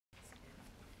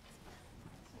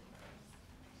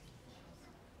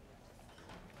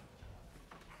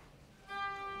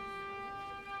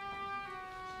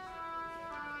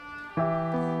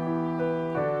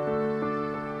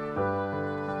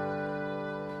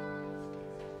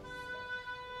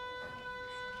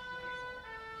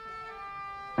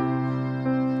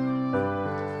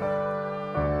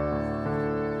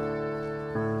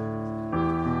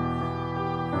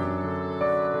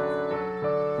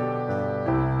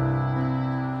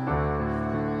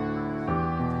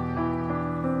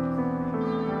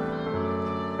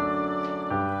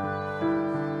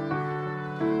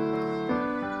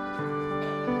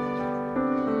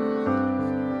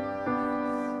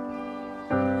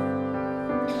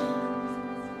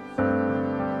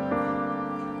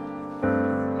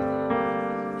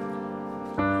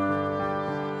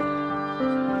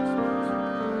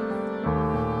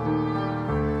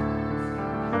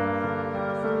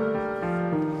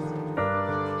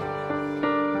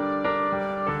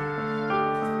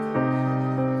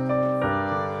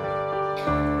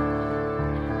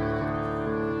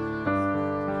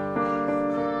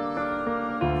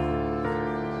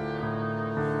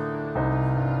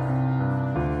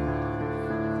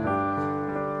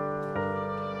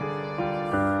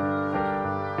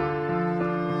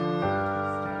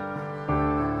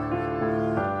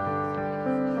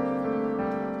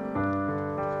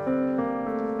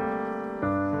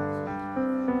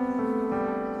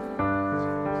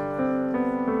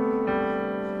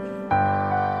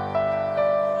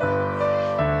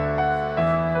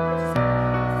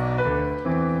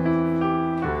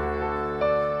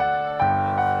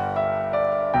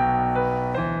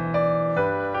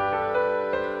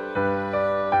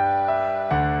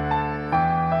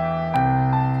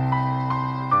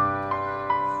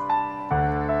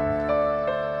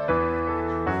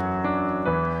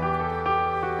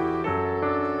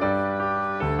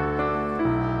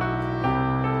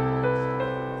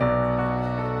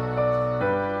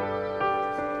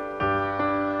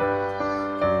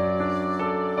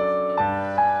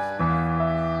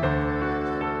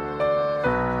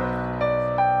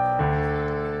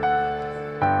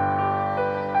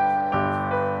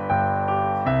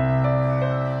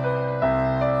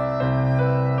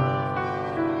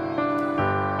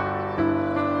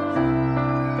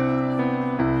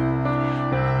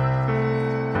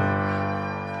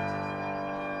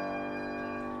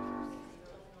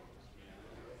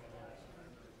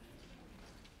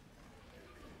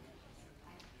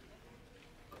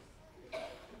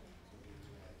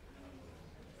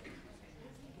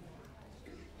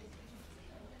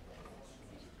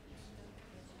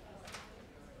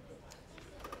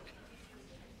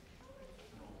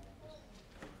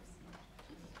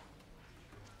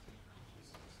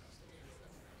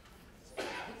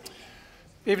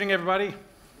Evening, everybody.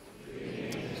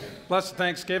 Blessed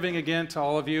Thanksgiving again to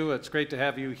all of you. It's great to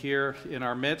have you here in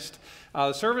our midst.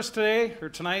 The service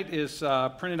tonight is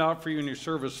printed out for you in your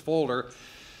service folder.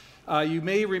 You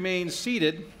may remain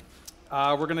seated.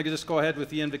 We're going to just go ahead with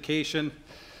the invocation.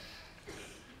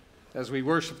 As we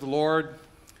worship the Lord,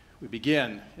 we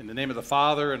begin in the name of the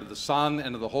Father, and of the Son,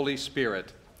 and of the Holy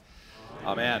Spirit.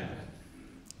 Amen.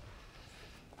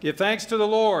 Give thanks to the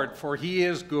Lord, for he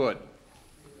is good.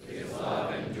 His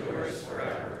love endures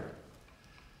forever.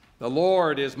 The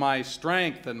Lord is my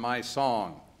strength and my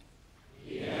song.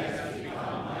 He has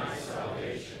become my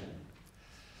salvation.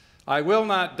 I will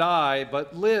not die,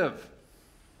 but live,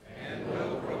 and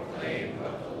will proclaim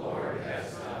what the Lord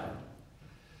has done.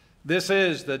 This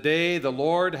is the day the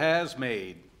Lord has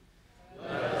made.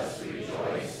 Let us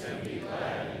rejoice and be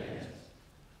glad in it.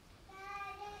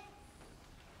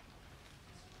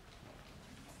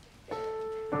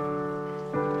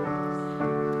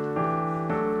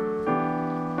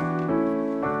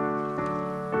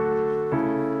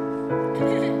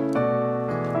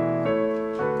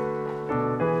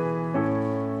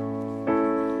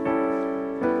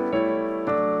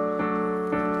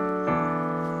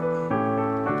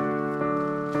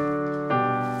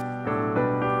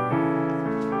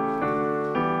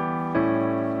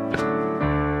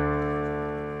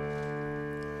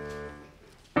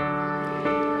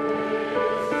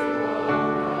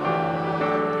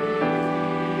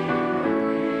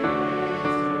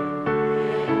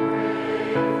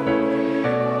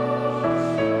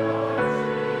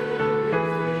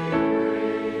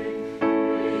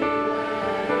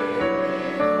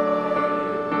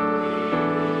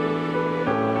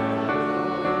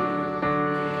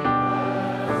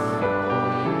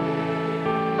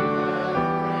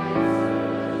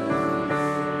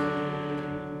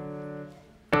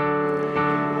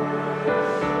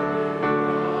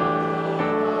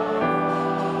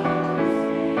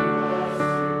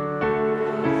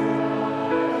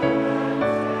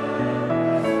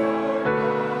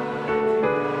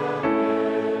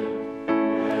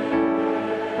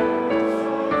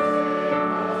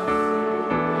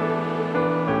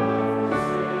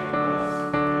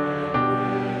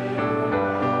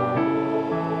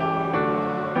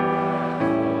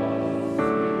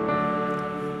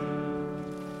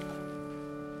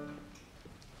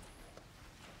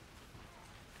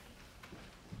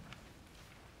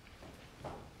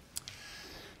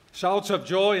 Shouts of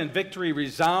joy and victory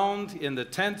resound in the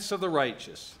tents of the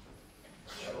righteous.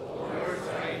 The Lord's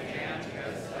right hand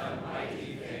has done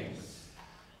mighty things.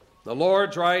 The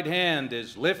Lord's right hand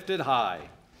is lifted high.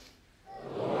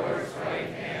 The Lord's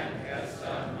right hand has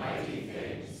done mighty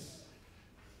things.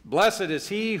 Blessed is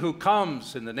he who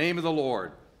comes in the name of the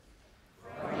Lord.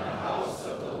 From the house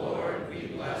of the Lord we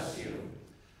bless you.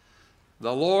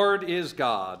 The Lord is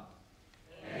God.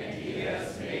 And he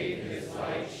has made his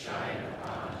light shine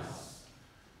upon us.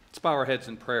 Let's bow our heads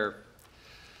in prayer.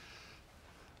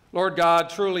 Lord God,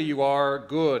 truly you are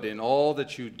good in all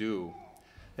that you do.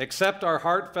 Accept our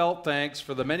heartfelt thanks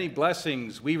for the many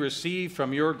blessings we receive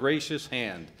from your gracious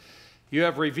hand. You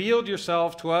have revealed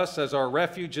yourself to us as our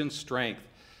refuge and strength.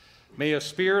 May a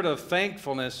spirit of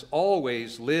thankfulness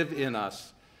always live in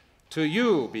us. To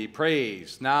you be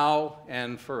praised now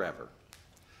and forever.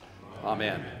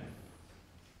 Amen.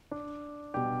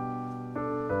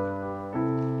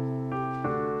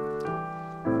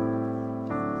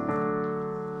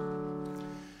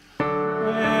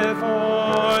 With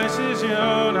voices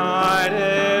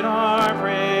united, our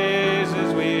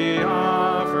praises we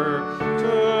offer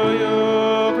to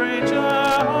you, great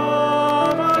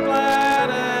Jehovah. Glad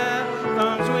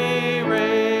anthems we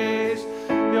raise.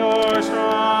 Your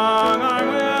strong arm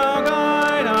will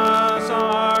guide us.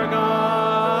 Our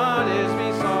God is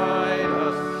beside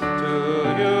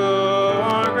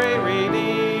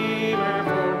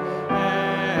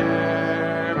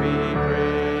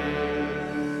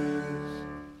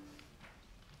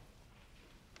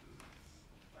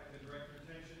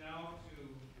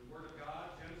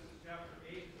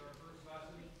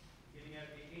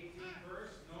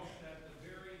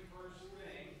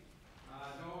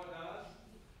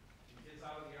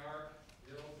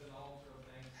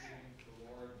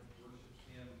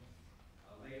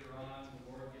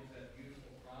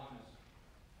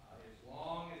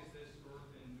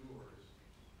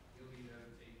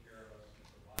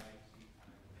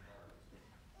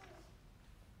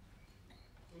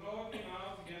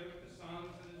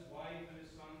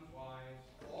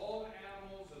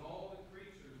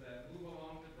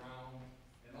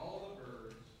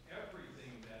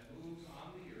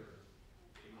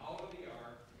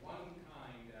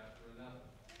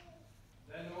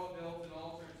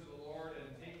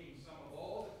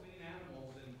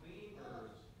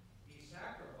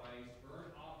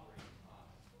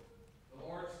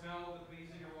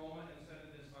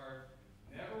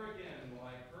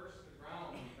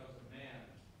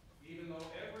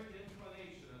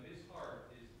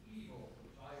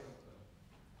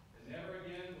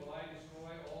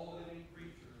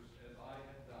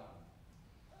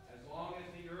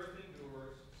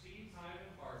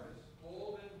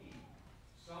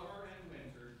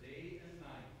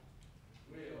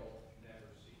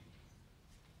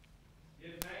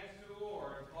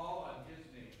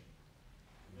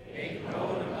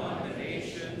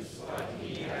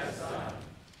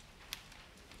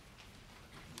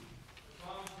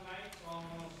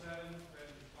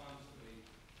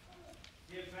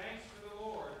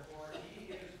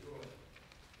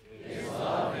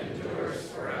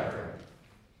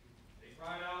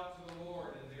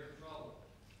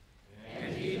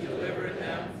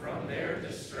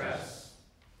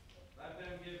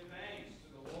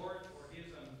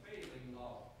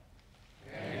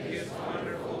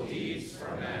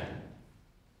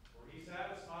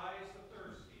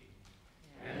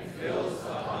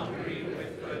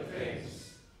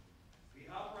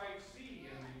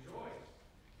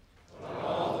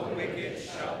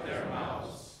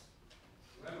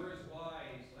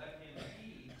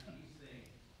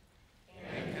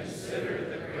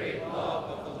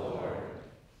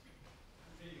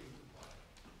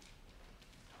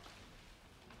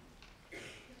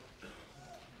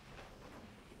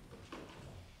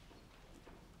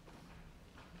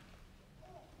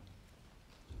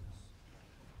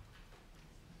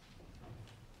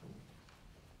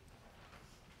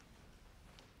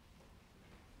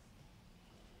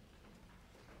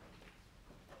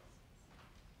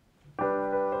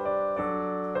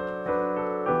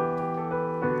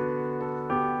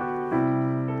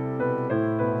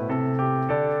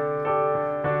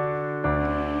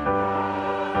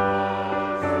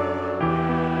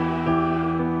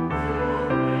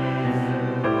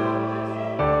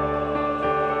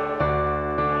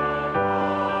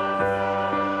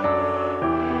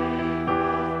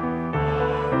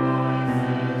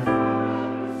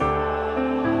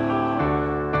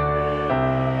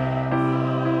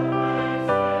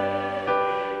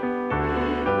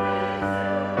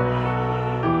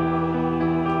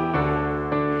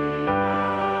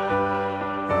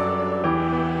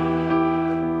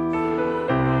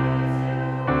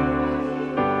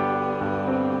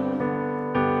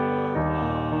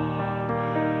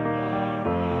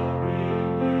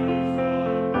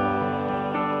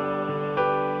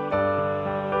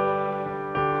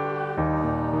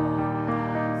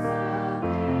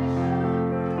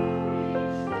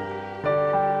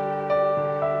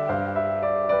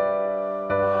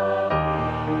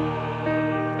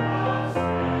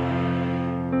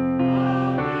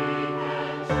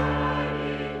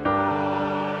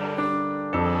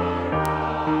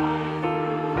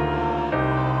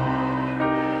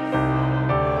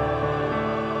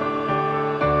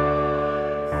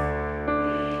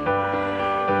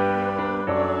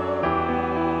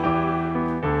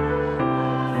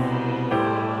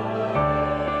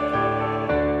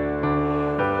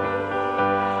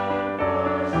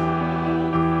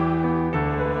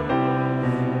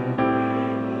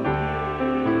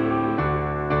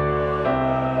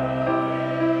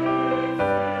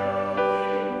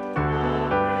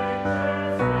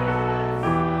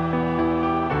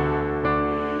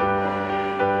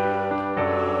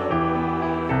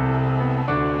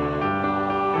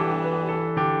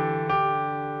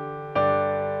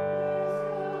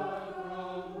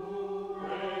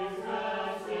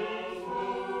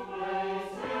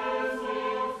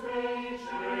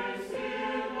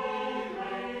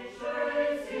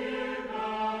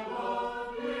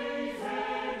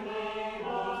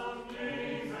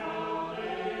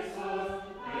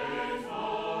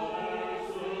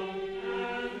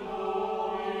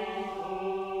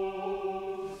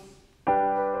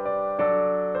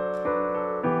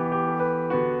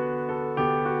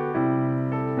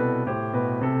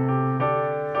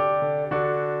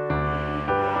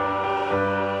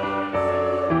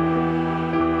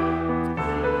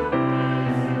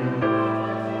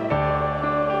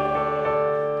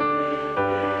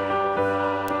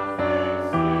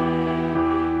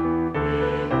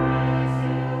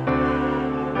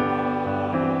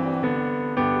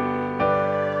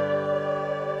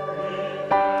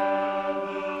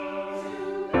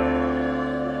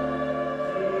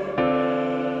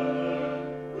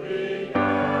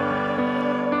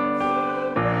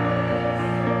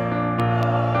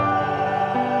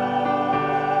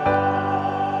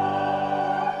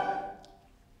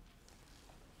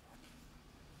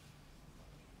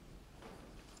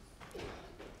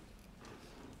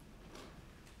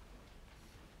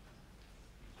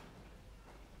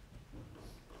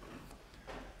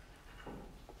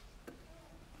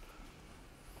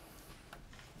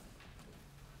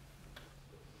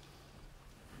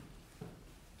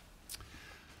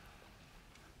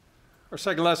Our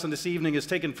second lesson this evening is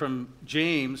taken from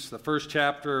James, the first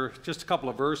chapter, just a couple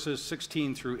of verses,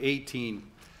 16 through 18.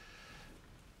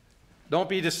 Don't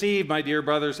be deceived, my dear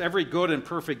brothers. Every good and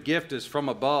perfect gift is from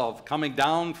above, coming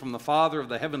down from the Father of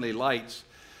the heavenly lights,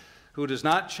 who does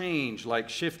not change like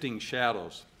shifting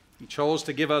shadows. He chose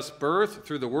to give us birth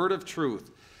through the word of truth,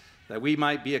 that we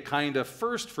might be a kind of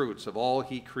first fruits of all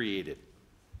he created.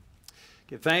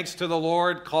 Give thanks to the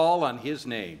Lord, call on his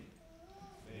name.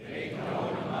 Make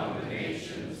known among the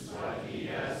nations what he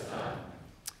has done.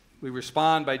 We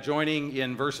respond by joining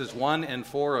in verses 1 and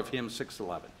 4 of hymn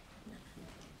 611.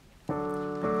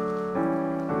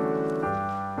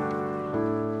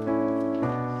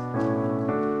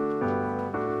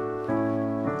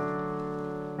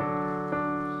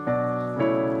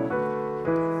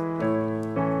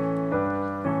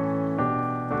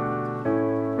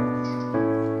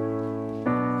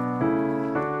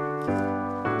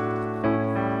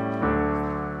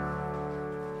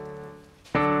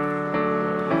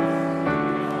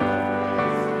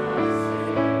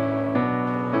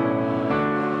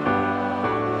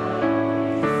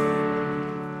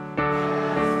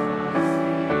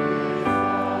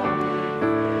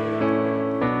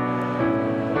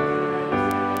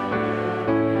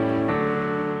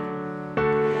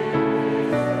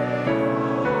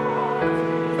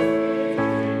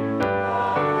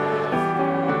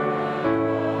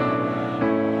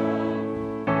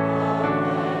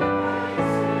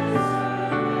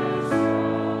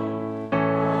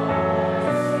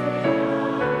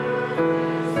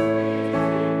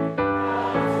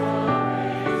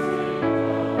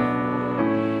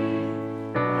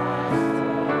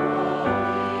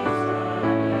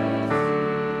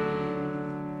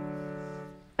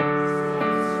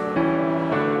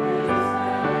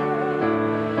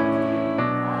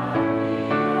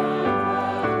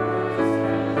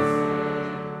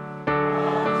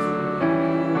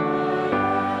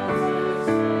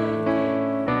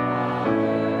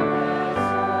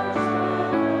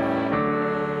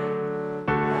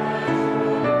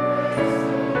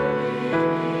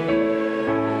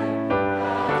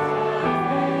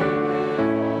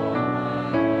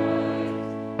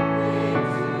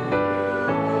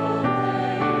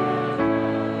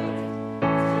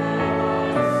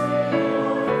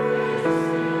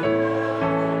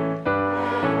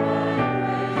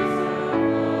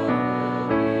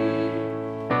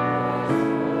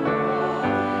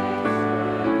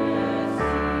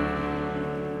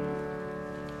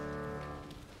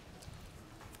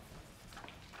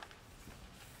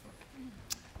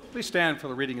 Please stand for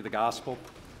the reading of the gospel.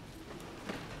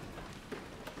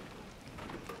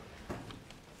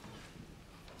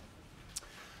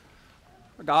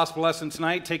 Our gospel lesson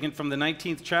tonight taken from the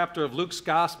 19th chapter of Luke's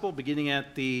gospel, beginning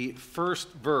at the first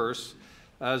verse.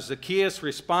 Zacchaeus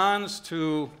responds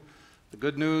to the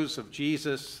good news of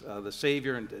Jesus, the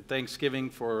Savior, and thanksgiving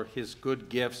for his good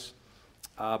gifts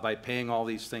by paying all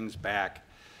these things back.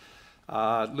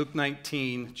 Luke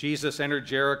 19, Jesus entered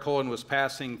Jericho and was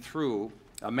passing through.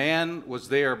 A man was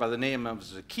there by the name of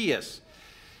Zacchaeus.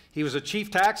 He was a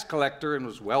chief tax collector and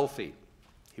was wealthy.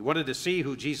 He wanted to see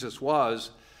who Jesus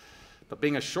was, but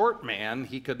being a short man,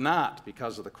 he could not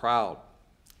because of the crowd.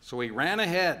 So he ran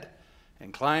ahead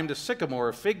and climbed a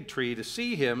sycamore fig tree to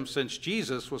see him, since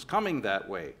Jesus was coming that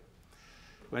way.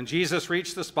 When Jesus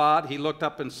reached the spot, he looked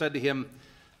up and said to him,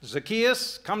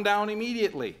 "Zacchaeus, come down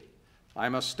immediately. I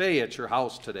must stay at your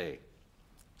house today."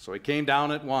 So he came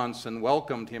down at once and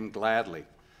welcomed him gladly.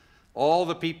 All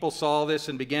the people saw this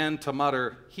and began to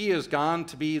mutter, "He is gone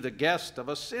to be the guest of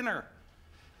a sinner."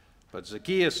 But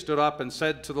Zacchaeus stood up and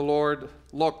said to the Lord,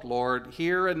 "Look, Lord,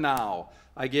 here and now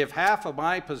I give half of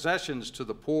my possessions to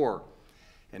the poor.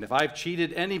 And if I've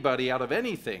cheated anybody out of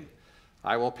anything,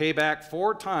 I will pay back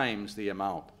 4 times the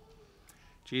amount."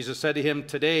 Jesus said to him,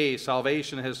 "Today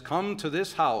salvation has come to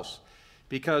this house,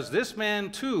 because this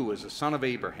man too is a son of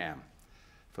Abraham.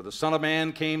 For the Son of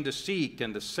Man came to seek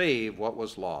and to save what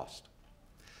was lost."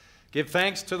 Give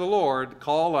thanks to the Lord,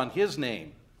 call on his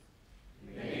name.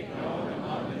 Make known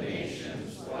among the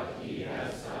nations what he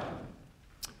has done.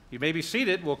 You may be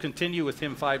seated. We'll continue with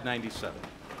hymn 597.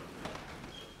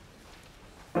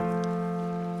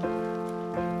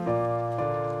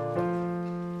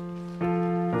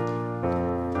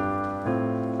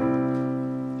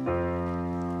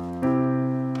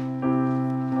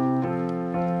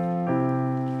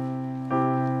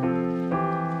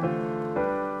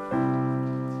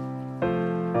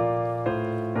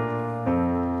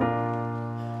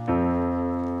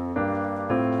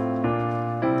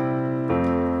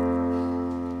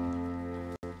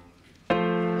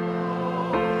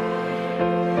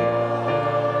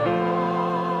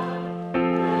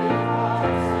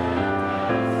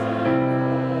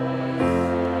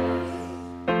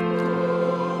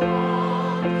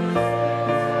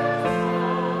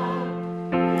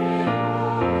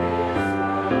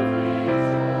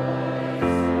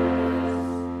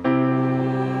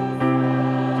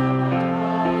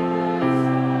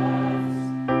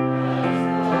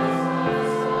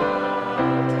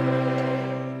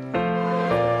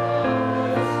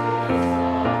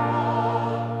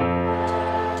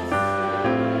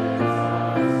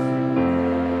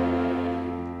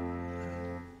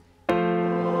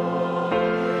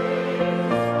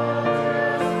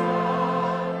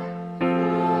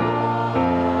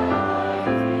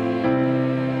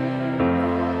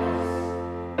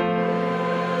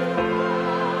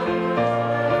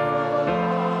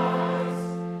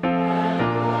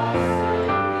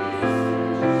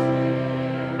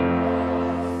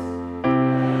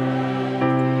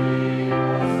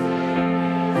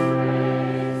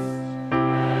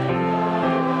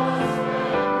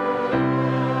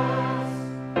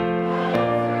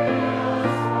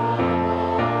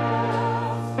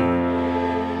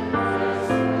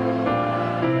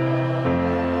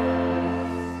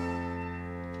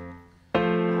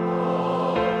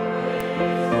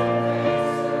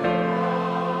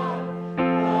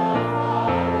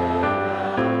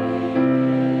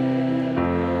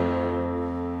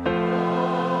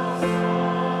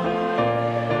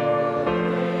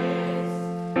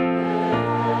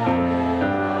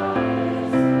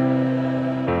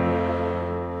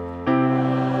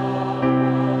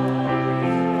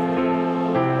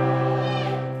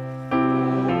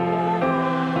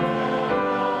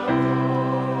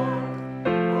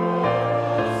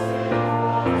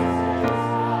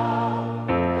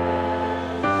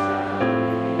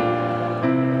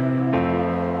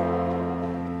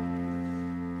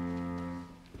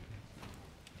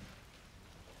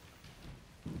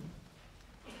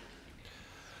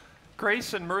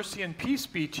 Grace and mercy and peace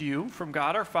be to you from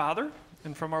God our Father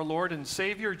and from our Lord and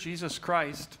Savior Jesus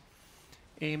Christ.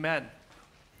 Amen.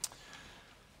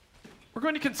 We're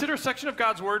going to consider a section of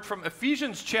God's Word from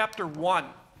Ephesians chapter 1.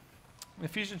 In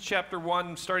Ephesians chapter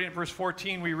 1, starting at verse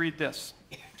 14, we read this.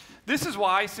 This is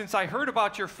why, since I heard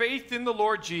about your faith in the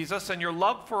Lord Jesus and your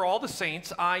love for all the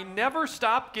saints, I never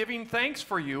stop giving thanks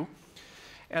for you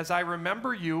as I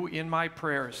remember you in my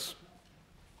prayers.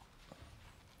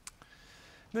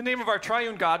 In the name of our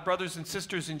triune God, brothers and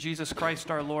sisters in Jesus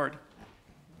Christ our Lord.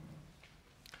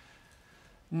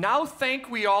 Now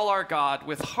thank we all our God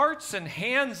with hearts and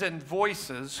hands and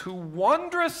voices, who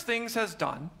wondrous things has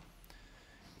done,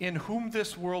 in whom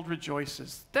this world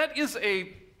rejoices.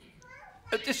 It's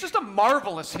just a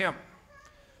marvelous hymn.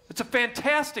 It's a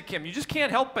fantastic hymn. You just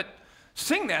can't help but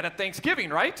sing that at Thanksgiving,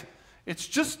 right?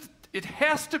 It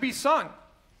has to be sung.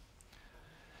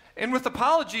 And with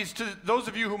apologies to those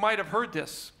of you who might have heard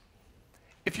this,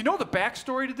 if you know the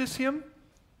backstory to this hymn,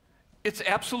 it's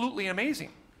absolutely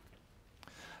amazing.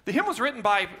 The hymn was written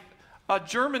by a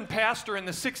German pastor in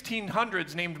the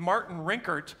 1600s named Martin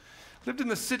Rinkart, lived in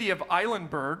the city of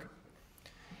Eilenburg.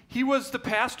 He was the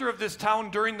pastor of this town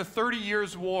during the 30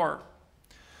 Years' War.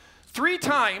 3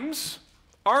 times,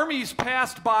 armies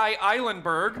passed by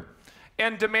Eilenburg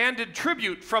and demanded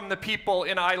tribute from the people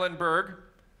in Eilenburg.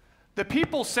 The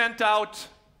people sent out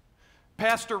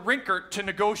Pastor Rinkart to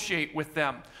negotiate with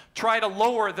them, try to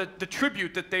lower the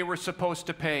tribute that they were supposed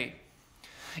to pay.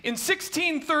 In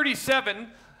 1637,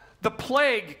 the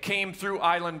plague came through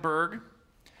Eilenburg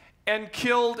and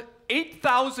killed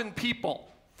 8,000 people.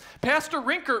 Pastor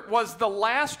Rinkart was the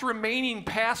last remaining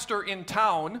pastor in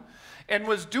town and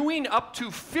was doing up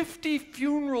to 50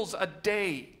 funerals a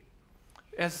day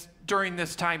during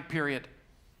this time period.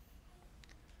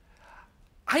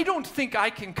 I don't think I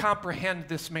can comprehend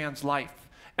this man's life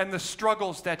and the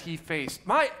struggles that he faced.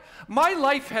 My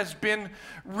life has been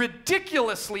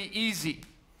ridiculously easy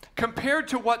compared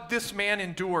to what this man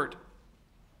endured.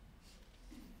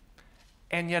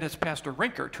 And yet it's Pastor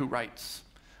Rinkart who writes,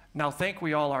 now thank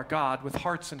we all our God with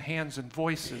hearts and hands and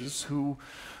voices, who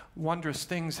wondrous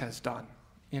things has done,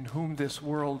 in whom this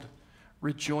world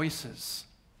rejoices.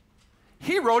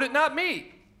 He wrote it, not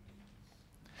me.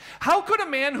 How could a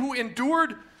man who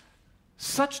endured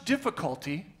such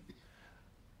difficulty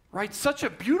write such a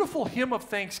beautiful hymn of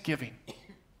thanksgiving?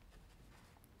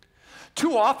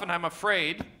 Too often, I'm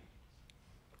afraid,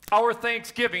 our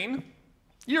Thanksgiving,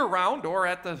 year-round or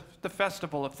at the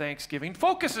festival of Thanksgiving,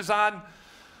 focuses on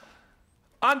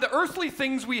the earthly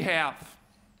things we have,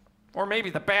 or maybe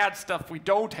the bad stuff we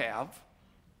don't have,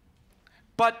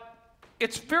 but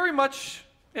it's very much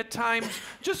at times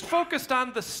just focused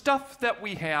on the stuff that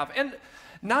we have. And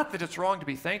not that it's wrong to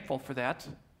be thankful for that.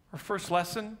 Our first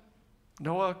lesson,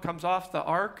 Noah comes off the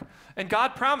ark, and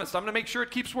God promised, I'm going to make sure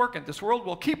it keeps working. This world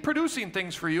will keep producing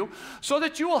things for you so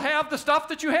that you will have the stuff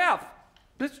that you have.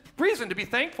 There's reason to be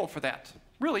thankful for that.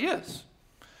 Really is.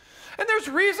 And there's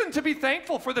reason to be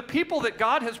thankful for the people that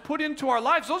God has put into our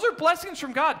lives. Those are blessings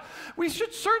from God. We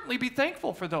should certainly be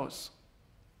thankful for those.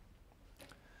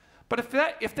 But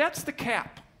if that's the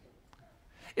cap,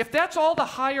 if that's all the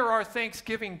higher our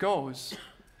Thanksgiving goes,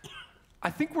 I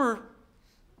think we're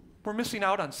missing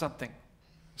out on something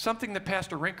that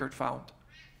Pastor Rinkart found.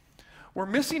 We're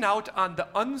missing out on the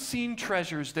unseen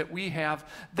treasures that we have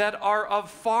that are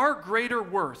of far greater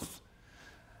worth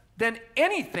than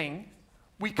anything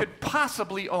we could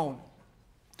possibly own.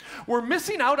 We're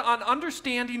missing out on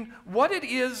understanding what it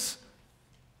is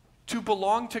to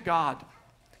belong to God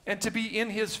and to be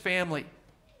in his family.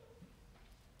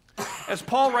 As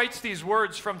Paul writes these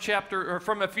words from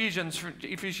Ephesians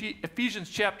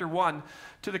chapter 1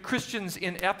 to the Christians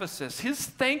in Ephesus, his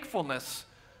thankfulness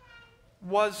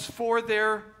was for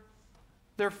their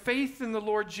faith in the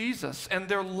Lord Jesus and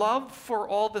their love for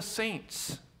all the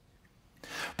saints.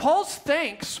 Paul's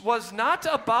thanks was not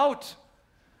about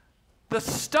the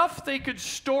stuff they could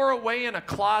store away in a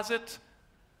closet,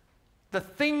 the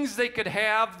things they could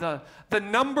have, the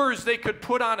numbers they could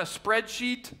put on a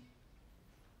spreadsheet.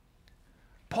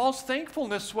 Paul's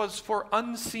thankfulness was for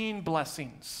unseen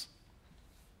blessings.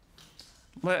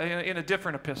 In a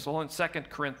different epistle, in 2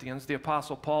 Corinthians, the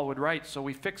Apostle Paul would write, so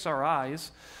we fix our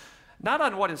eyes, not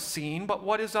on what is seen, but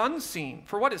what is unseen.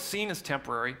 For what is seen is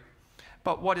temporary,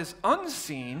 but what is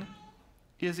unseen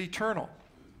is eternal.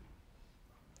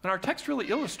 And our text really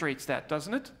illustrates that,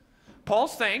 doesn't it?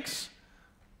 Paul's thanks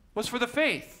was for the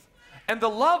faith and the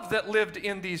love that lived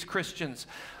in these Christians.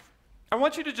 I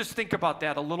want you to just think about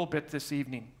that a little bit this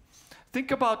evening.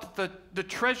 Think about the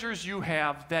treasures you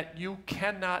have that you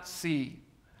cannot see,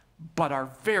 but are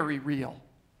very real.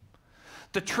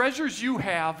 the treasures you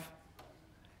have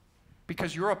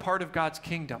because you're a part of God's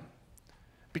kingdom,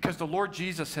 because the Lord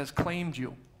Jesus has claimed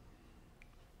you.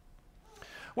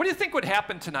 What do you think would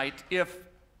happen tonight if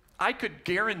I could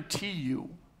guarantee you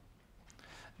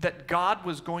that God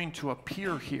was going to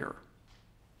appear here?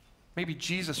 Maybe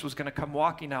Jesus was going to come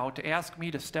walking out to ask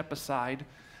me to step aside.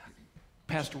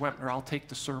 Pastor Wempner, I'll take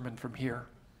the sermon from here.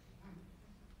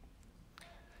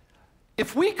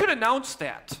 If we could announce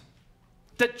that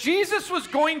Jesus was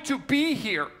going to be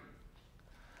here,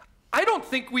 I don't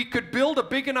think we could build a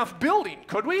big enough building,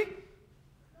 could we?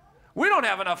 We don't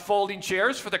have enough folding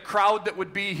chairs for the crowd that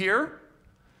would be here.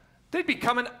 They'd be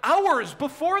coming hours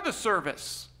before the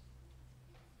service.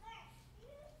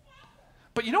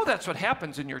 But you know that's what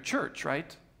happens in your church,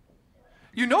 right?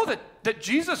 You know that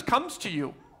Jesus comes to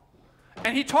you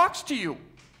and he talks to you.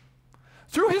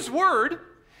 Through his word,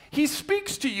 he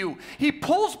speaks to you. He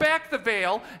pulls back the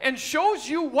veil and shows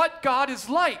you what God is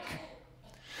like.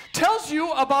 Tells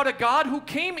you about a God who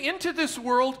came into this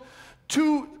world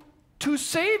to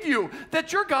save you.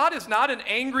 That your God is not an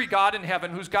angry God in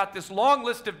heaven who's got this long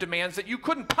list of demands that you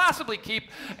couldn't possibly keep,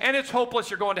 and it's hopeless,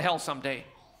 you're going to hell someday.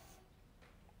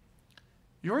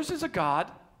 Yours is a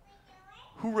God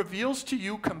who reveals to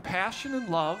you compassion and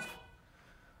love,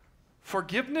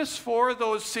 forgiveness for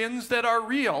those sins that are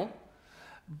real,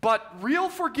 but real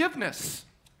forgiveness.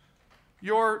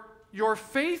 Your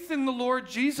faith in the Lord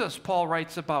Jesus, Paul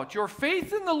writes about. Your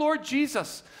faith in the Lord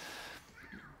Jesus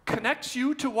connects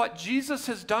you to what Jesus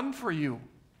has done for you.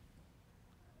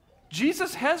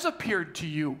 Jesus has appeared to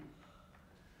you.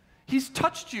 He's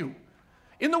touched you.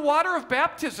 In the water of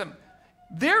baptism,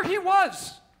 there he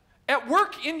was, at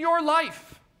work in your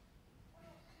life.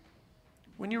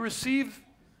 When you receive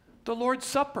the Lord's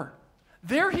Supper,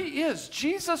 there he is,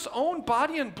 Jesus' own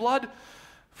body and blood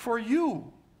for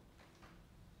you.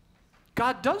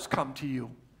 God does come to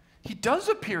you. He does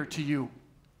appear to you.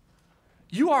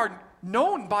 You are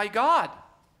known by God.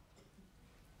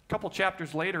 A couple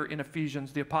chapters later in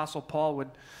Ephesians, the Apostle Paul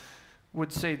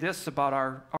would say this about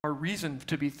our reason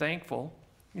to be thankful.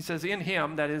 He says, in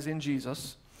him, that is in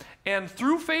Jesus, and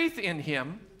through faith in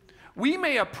him, we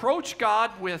may approach God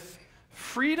with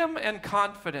freedom and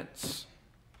confidence.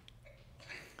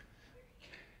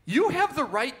 You have the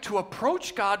right to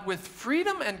approach God with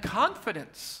freedom and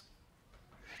confidence.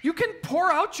 You can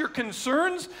pour out your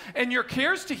concerns and your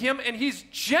cares to him, and he's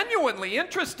genuinely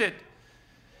interested.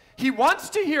 He wants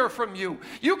to hear from you.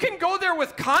 You can go there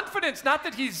with confidence, not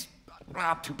that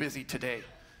I'm too busy today.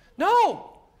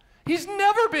 No, he's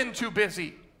never been too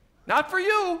busy. Not for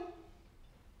you.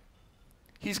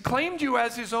 He's claimed you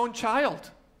as his own child.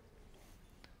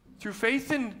 Through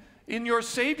faith in your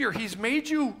Savior, he's made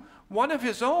you one of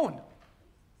his own.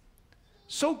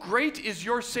 So great is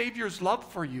your Savior's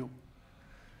love for you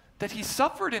that he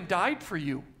suffered and died for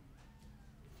you.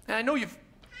 And I know you've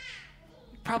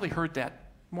probably heard that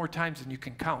more times than you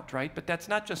can count, right? But that's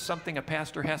not just something a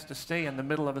pastor has to say in the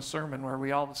middle of a sermon where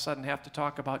we all of a sudden have to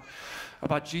talk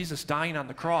about Jesus dying on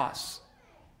the cross.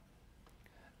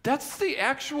 That's the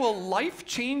actual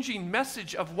life-changing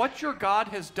message of what your God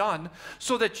has done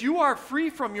so that you are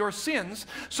free from your sins,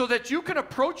 so that you can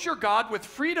approach your God with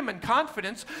freedom and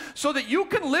confidence, so that you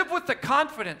can live with the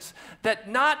confidence that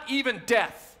not even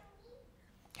death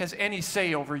has any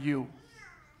say over you.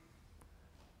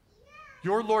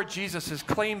 Your Lord Jesus has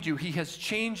claimed you. He has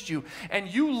changed you. And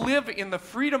you live in the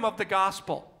freedom of the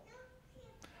gospel.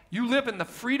 You live in the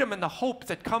freedom and the hope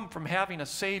that come from having a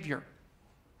Savior.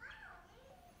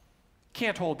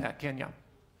 Can't hold that, can you?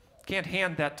 Can't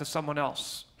hand that to someone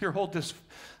else. Here, hold this.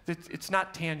 It's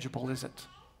not tangible, is it?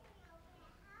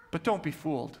 But don't be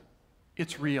fooled.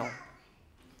 It's real.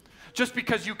 Just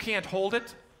because you can't hold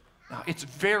it, no, it's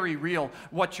very real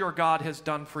what your God has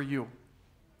done for you.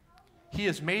 He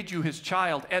has made you his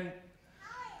child. And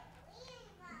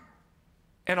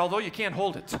although you can't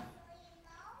hold it,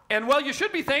 and while you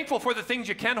should be thankful for the things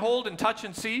you can hold and touch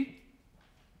and see,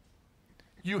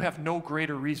 you have no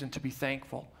greater reason to be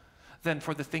thankful than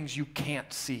for the things you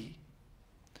can't see,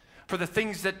 for the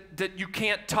things that you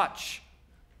can't touch,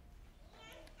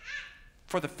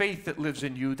 for the faith that lives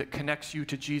in you that connects you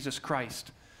to Jesus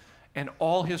Christ and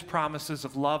all his promises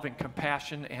of love and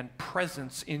compassion and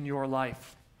presence in your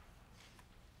life.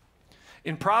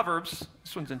 In Proverbs,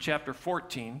 this one's in chapter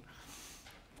 14,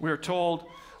 we are told,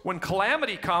 when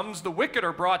calamity comes, the wicked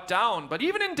are brought down, but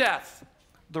even in death,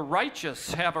 the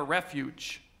righteous have a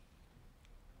refuge.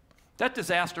 That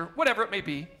disaster, whatever it may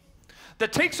be,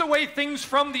 that takes away things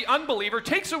from the unbeliever,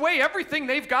 takes away everything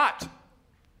they've got.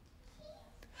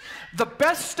 The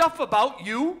best stuff about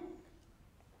you,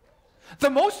 the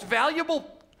most valuable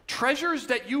treasures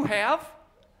that you have,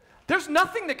 There's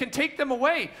nothing that can take them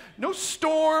away. No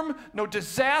storm, no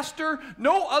disaster,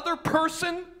 no other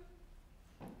person.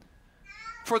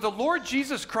 For the Lord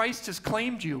Jesus Christ has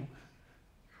claimed you,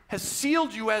 has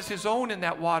sealed you as his own in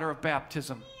that water of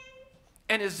baptism,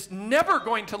 and is never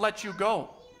going to let you go.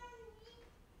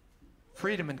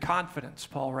 Freedom and confidence,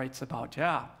 Paul writes about.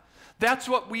 Yeah, that's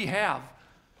what we have.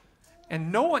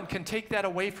 And no one can take that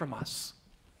away from us.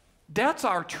 That's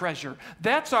our treasure.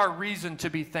 That's our reason to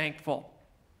be thankful.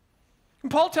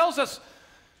 And Paul tells us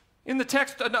in the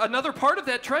text another part of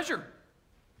that treasure.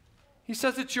 He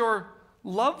says it's your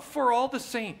love for all the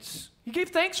saints. He gave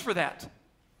thanks for that.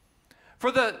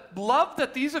 For the love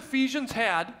that these Ephesians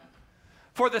had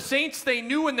for the saints they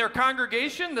knew in their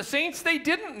congregation, the saints they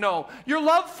didn't know. Your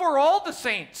love for all the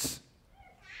saints.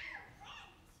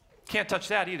 Can't touch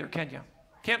that either, can you?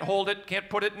 Can't hold it, can't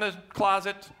put it in the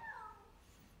closet.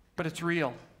 But it's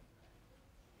real.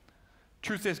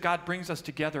 Truth is, God brings us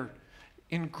together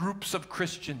in groups of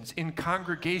Christians, in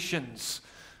congregations,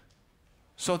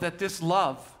 so that this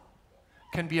love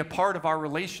can be a part of our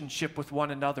relationship with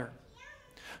one another.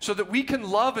 So that we can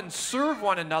love and serve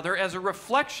one another as a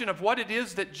reflection of what it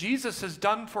is that Jesus has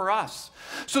done for us.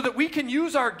 So that we can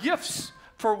use our gifts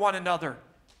for one another.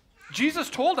 Jesus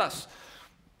told us,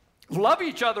 love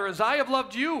each other as I have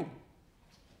loved you.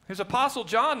 His apostle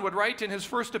John would write in his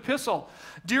first epistle,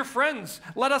 dear friends,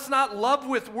 let us not love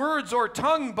with words or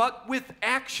tongue, but with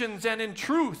actions and in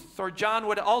truth. Or John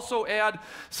would also add,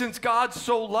 since God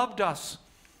so loved us,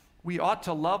 we ought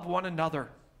to love one another.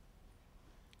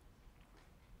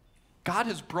 God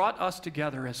has brought us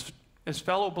together as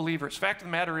fellow believers. Fact of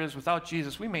the matter is, without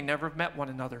Jesus, we may never have met one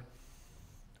another.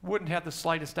 Wouldn't have the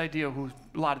slightest idea who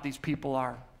a lot of these people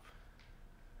are.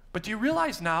 But do you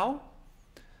realize now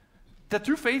that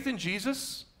through faith in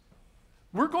Jesus,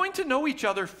 we're going to know each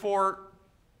other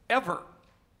forever,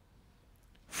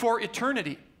 for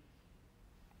eternity?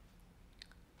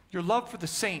 Your love for the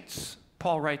saints,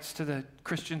 Paul writes to the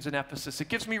Christians in Ephesus, it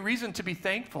gives me reason to be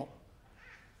thankful.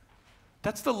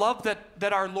 That's the love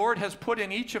that our Lord has put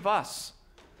in each of us.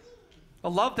 A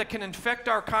love that can infect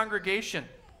our congregation.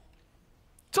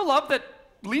 It's a love that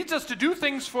leads us to do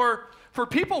things for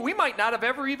people we might not have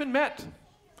ever even met.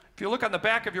 If you look on the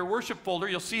back of your worship folder,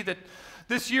 you'll see that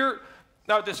this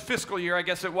fiscal year, I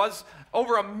guess it was,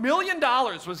 over $1 million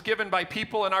was given by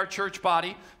people in our church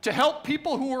body to help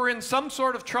people who were in some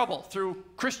sort of trouble through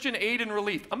Christian aid and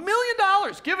relief. $1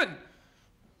 million given.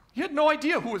 You had no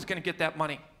idea who was going to get that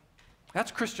money. That's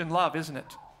Christian love, isn't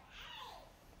it?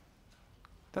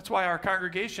 That's why our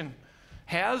congregation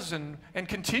has and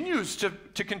continues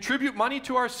to contribute money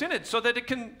to our synod so that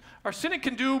our synod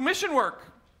can do mission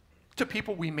work to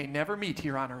people we may never meet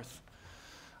here on earth.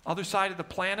 Other side of the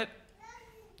planet,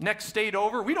 next state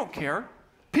over, we don't care.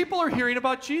 People are hearing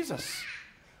about Jesus.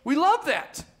 We love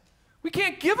that. We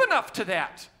can't give enough to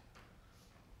that.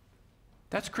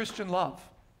 That's Christian love.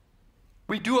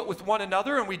 We do it with one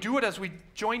another, and we do it as we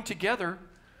join together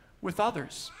with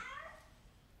others.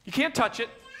 You can't touch it.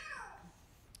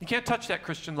 You can't touch that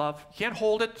Christian love. You can't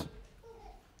hold it.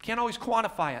 You can't always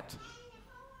quantify it.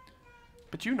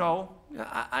 But you know,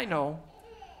 I know.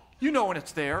 You know when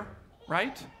it's there,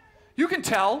 right? You can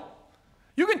tell.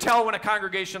 You can tell when a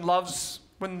congregation loves,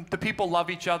 when the people love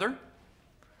each other. And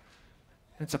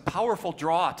it's a powerful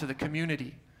draw to the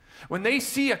community. When they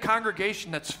see a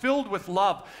congregation that's filled with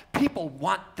love, people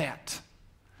want that.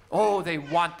 Oh, they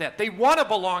want that. They want to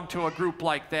belong to a group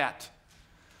like that.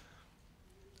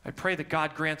 I pray that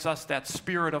God grants us that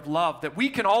spirit of love, that we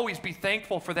can always be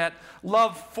thankful for that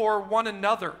love for one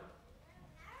another.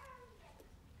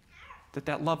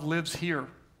 That love lives here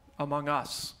among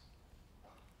us.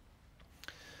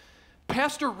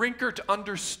 Pastor Rinkert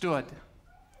understood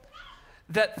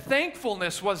that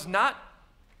thankfulness was not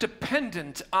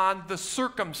dependent on the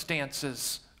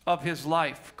circumstances of his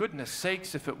life. Goodness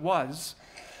sakes, if it was,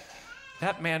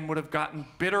 that man would have gotten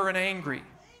bitter and angry.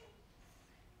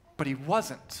 But he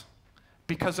wasn't,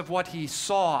 because of what he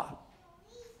saw.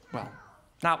 Well,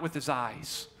 not with his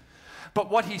eyes,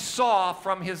 but what he saw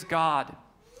from his God.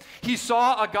 He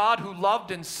saw a God who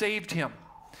loved and saved him.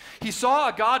 He saw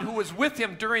a God who was with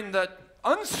him during the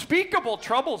unspeakable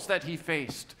troubles that he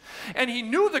faced. And he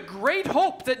knew the great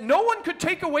hope that no one could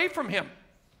take away from him.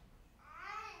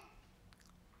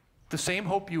 The same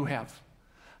hope you have.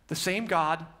 The same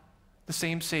God, the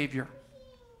same Savior.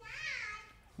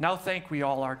 Now thank we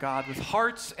all our God with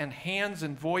hearts and hands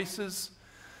and voices,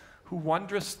 who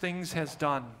wondrous things has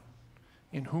done,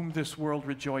 in whom this world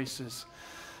rejoices.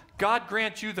 God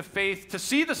grant you the faith to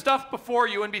see the stuff before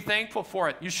you and be thankful for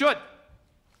it. You should.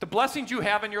 The blessings you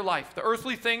have in your life, the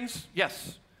earthly things,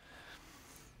 yes.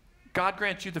 God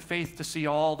grant you the faith to see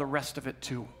all the rest of it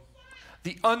too.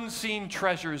 The unseen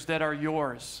treasures that are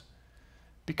yours,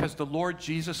 because the Lord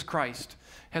Jesus Christ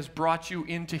has brought you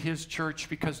into his church,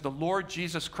 because the Lord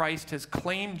Jesus Christ has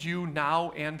claimed you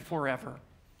now and forever.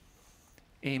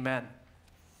 Amen.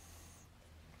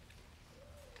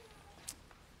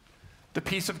 The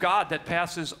peace of God that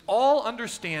passes all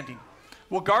understanding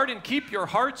will guard and keep your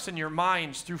hearts and your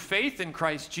minds through faith in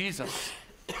Christ Jesus.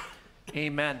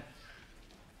 Amen.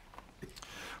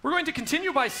 We're going to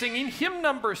continue by singing hymn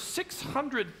number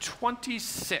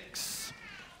 626.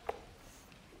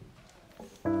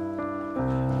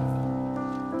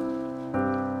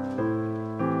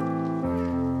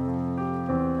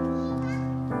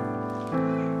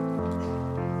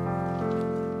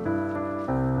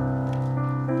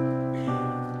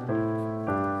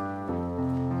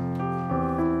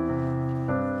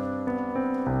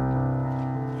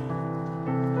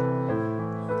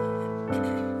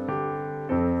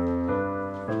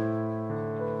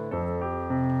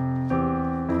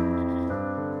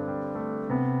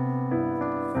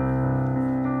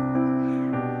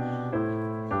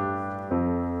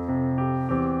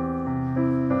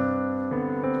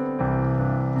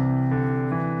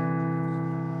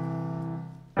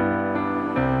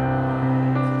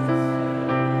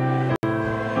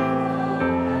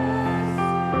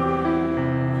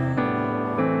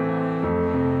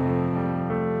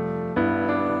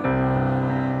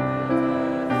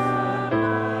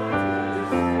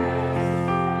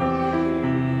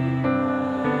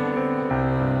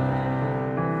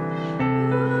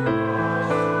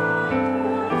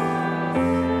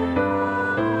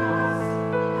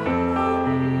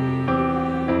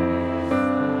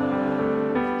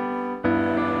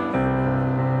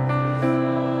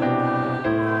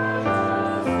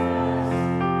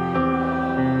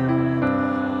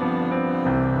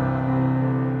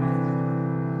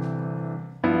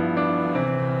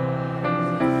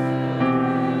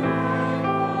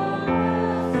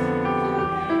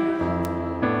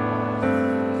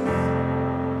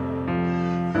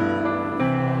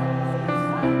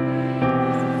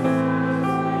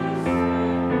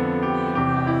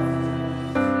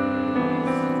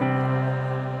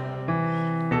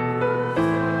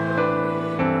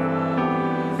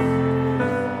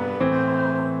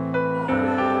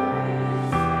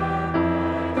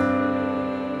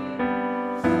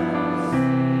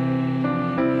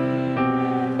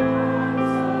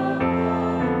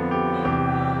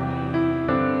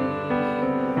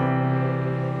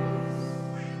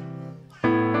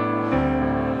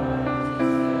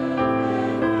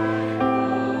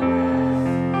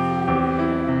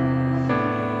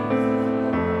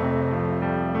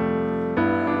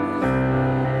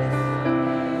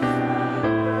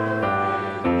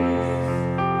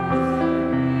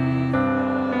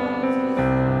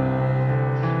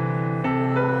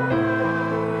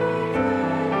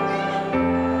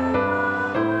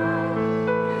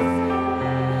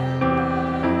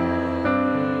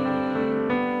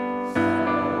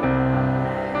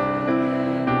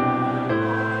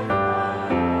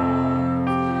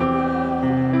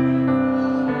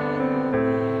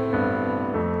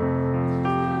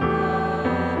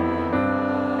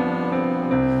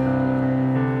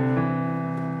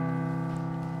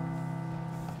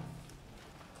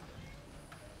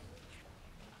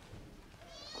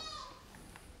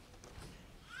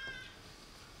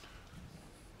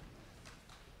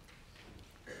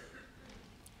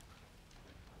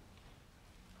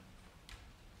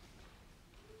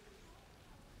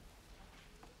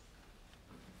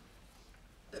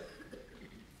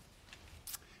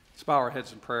 Let's bow our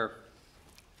heads in prayer.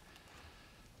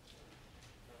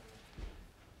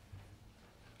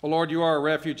 O Lord, you are a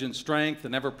refuge and strength,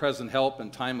 an ever-present help in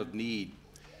time of need.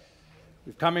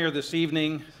 We've come here this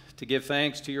evening to give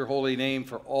thanks to your holy name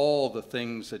for all the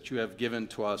things that you have given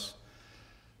to us,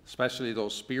 especially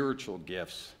those spiritual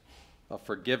gifts of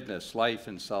forgiveness, life,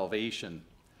 and salvation,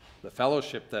 the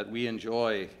fellowship that we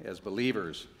enjoy as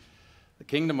believers, the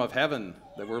kingdom of heaven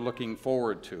that we're looking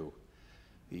forward to,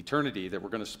 the eternity that we're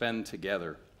going to spend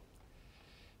together.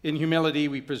 In humility,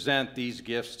 we present these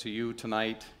gifts to you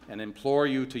tonight and implore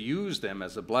you to use them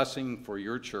as a blessing for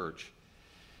your church.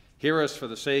 Hear us for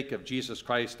the sake of Jesus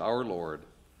Christ our Lord.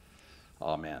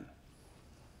 Amen.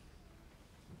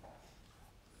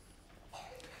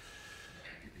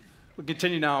 We'll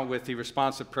continue now with the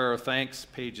responsive prayer of thanks,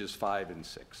 pages 5 and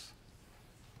 6.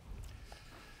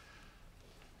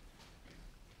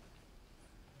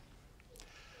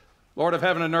 Lord of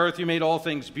heaven and earth, you made all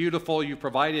things beautiful. You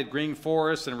provided green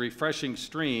forests and refreshing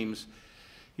streams.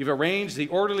 You've arranged the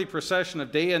orderly procession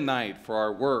of day and night for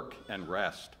our work and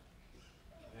rest.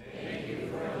 Thank you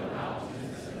for the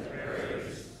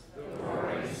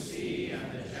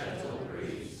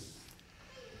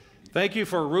Thank you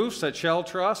for roofs that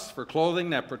shelter us, for clothing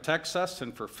that protects us,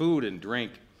 and for food and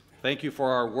drink. Thank you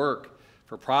for our work,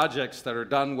 for projects that are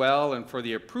done well, and for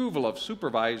the approval of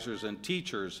supervisors and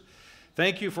teachers.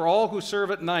 Thank you for all who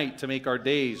serve at night to make our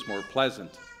days more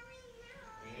pleasant.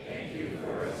 Thank you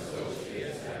for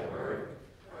associates at work,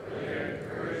 for their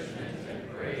encouragement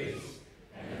and praise,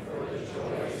 and for the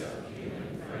joys of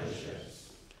human friendships.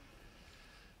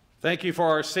 Thank you for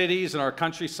our cities and our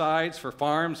countrysides, for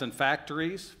farms and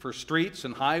factories, for streets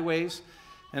and highways,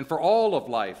 and for all of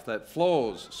life that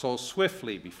flows so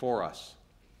swiftly before us.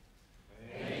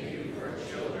 Thank you for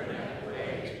children at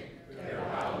play, their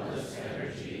boundless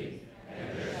energy,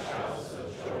 and their shouts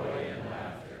of joy and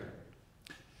laughter.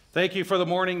 Thank you for the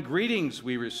morning greetings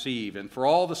we receive, and for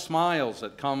all the smiles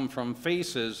that come from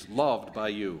faces loved by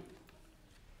you.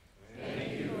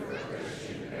 Thank you for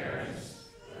Christian parents,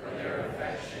 for their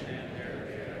affection and their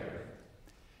care.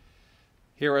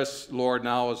 Hear us, Lord,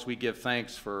 now as we give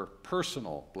thanks for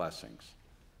personal blessings.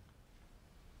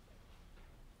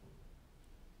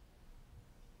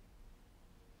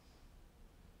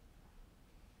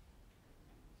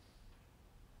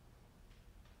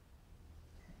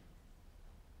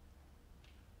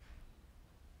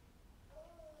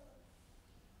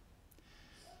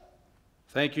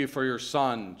 Thank you for your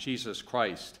Son, Jesus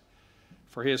Christ,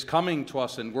 for his coming to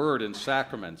us in word and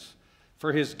sacraments,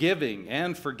 for his giving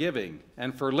and forgiving,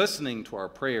 and for listening to our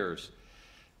prayers.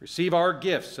 Receive our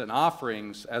gifts and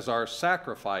offerings as our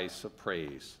sacrifice of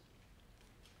praise.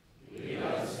 Lead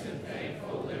us in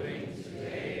thankful living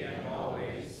today and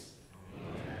always.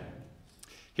 Amen.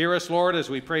 Hear us, Lord, as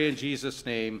we pray in Jesus'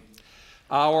 name.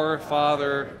 Our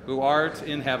Father, who art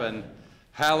in heaven,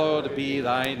 hallowed be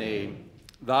thy name.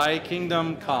 Thy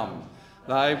kingdom come,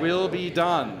 thy will be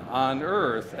done on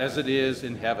earth as it is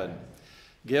in heaven.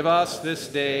 Give us this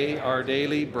day our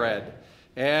daily bread,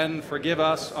 and forgive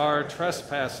us our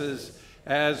trespasses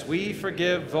as we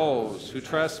forgive those who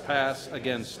trespass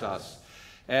against us.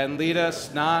 And lead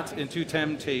us not into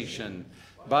temptation,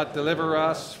 but deliver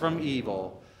us from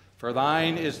evil. For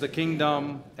thine is the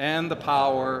kingdom, and the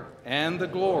power, and the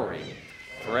glory,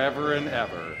 forever and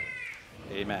ever.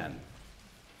 Amen.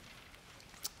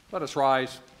 Let us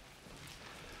rise.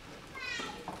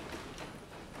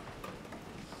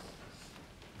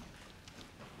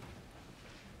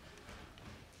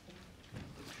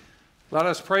 Let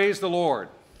us praise the Lord.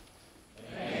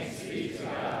 Thanks be to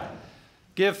God.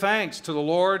 Give thanks to the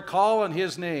Lord. Call on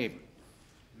his name.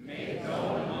 Make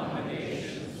known among the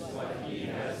nations what he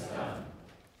has done.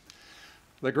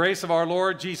 The grace of our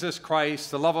Lord Jesus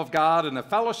Christ, the love of God, and the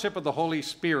fellowship of the Holy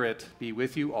Spirit be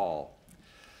with you all.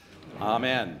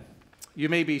 Amen. You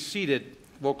may be seated.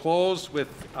 We'll close with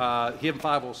hymn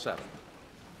 507.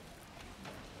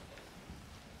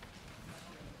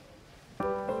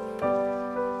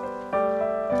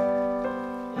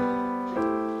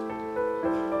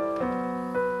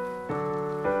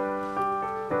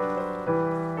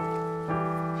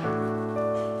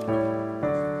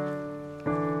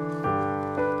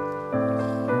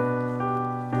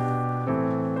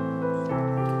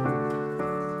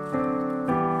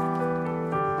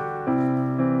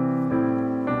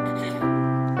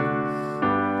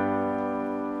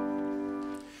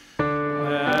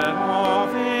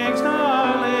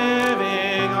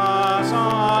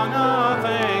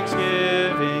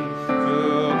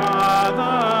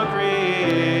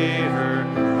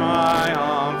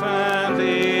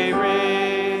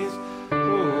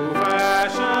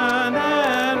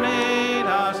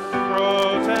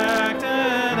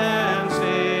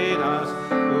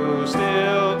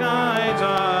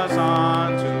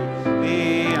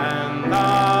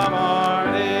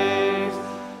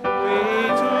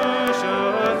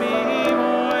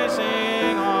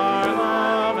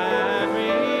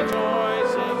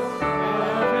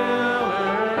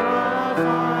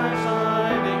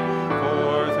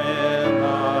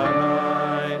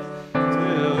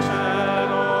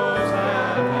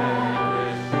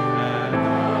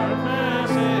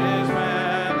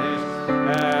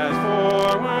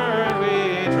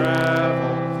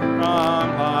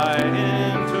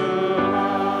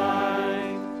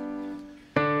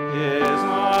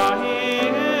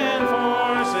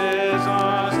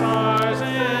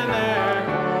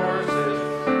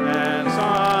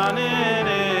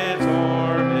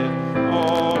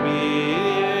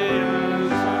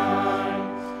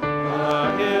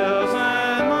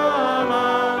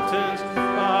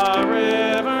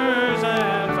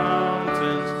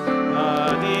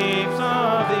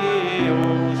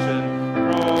 Ocean.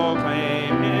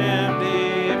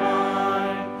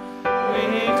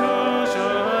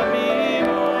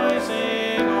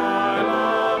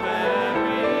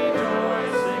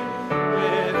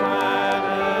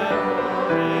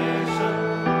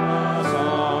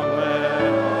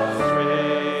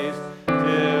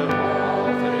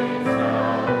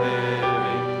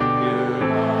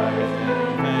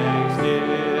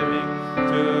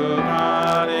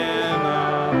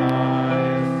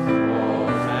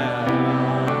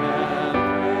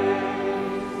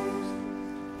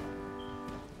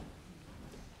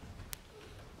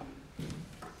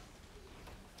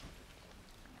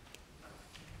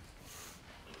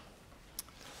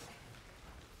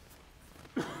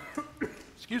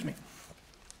 Excuse me.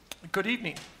 Good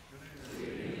evening.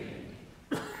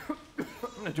 I'm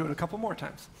going to do it a couple more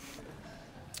times.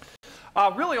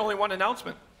 Really only one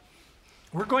announcement.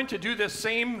 We're going to do this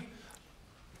same,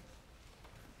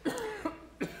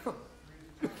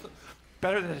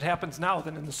 better that it happens now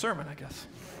than in the sermon, I guess.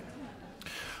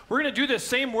 We're going to do this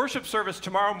same worship service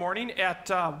tomorrow morning at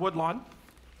Woodlawn.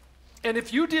 And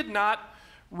if you did not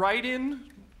write in,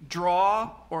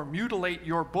 draw, or mutilate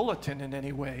your bulletin in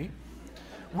any way,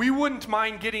 we wouldn't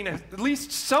mind getting at least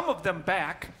some of them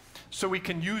back so we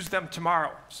can use them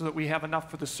tomorrow, so that we have enough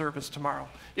for the service tomorrow.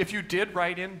 If you did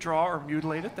write in, draw, or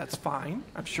mutilate it, that's fine.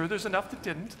 I'm sure there's enough that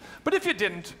didn't. But if you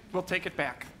didn't, we'll take it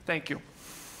back. Thank you.